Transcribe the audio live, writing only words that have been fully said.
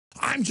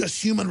I'm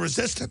just human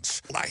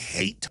resistance. I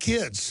hate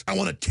kids. I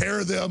want to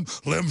tear them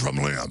limb from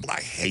limb. I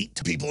hate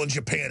people in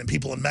Japan and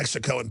people in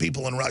Mexico and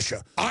people in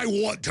Russia. I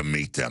want to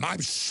meet them.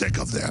 I'm sick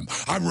of them.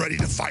 I'm ready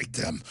to fight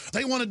them.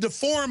 They want to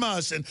deform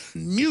us and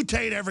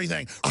mutate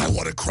everything. I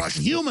want to crush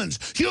humans.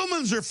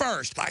 Humans are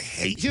first. I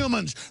hate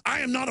humans. I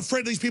am not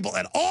afraid of these people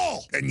at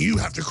all. And you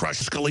have to crush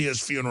Scalia's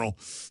funeral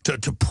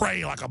to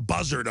pray like a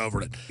buzzard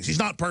over it. He's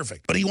not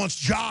perfect, but he wants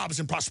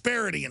jobs and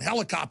prosperity and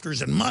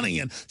helicopters and money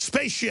and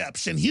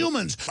spaceships and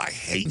humans. I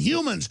hate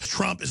humans.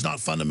 Trump is not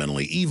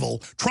fundamentally evil.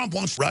 Trump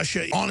wants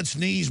Russia on its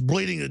knees,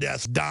 bleeding to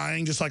death,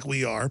 dying just like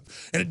we are.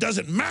 And it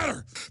doesn't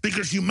matter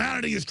because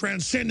humanity is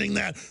transcending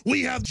that.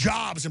 We have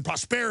jobs and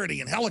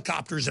prosperity and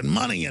helicopters and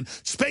money and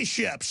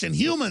spaceships and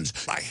humans.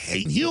 I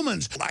hate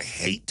humans. I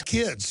hate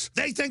kids.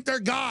 They think they're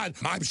God.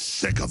 I'm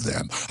sick of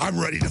them. I'm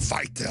ready to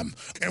fight them.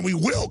 And we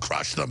will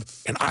crush them.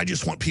 And I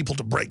just want people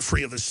to break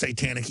free of this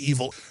satanic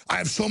evil. I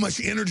have so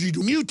much energy to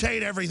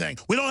mutate everything.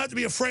 We don't have to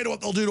be afraid of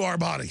what they'll do to our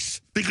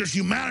bodies because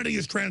humanity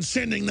is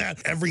transcending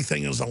that.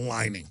 Everything is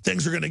aligning.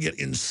 Things are going to get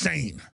insane.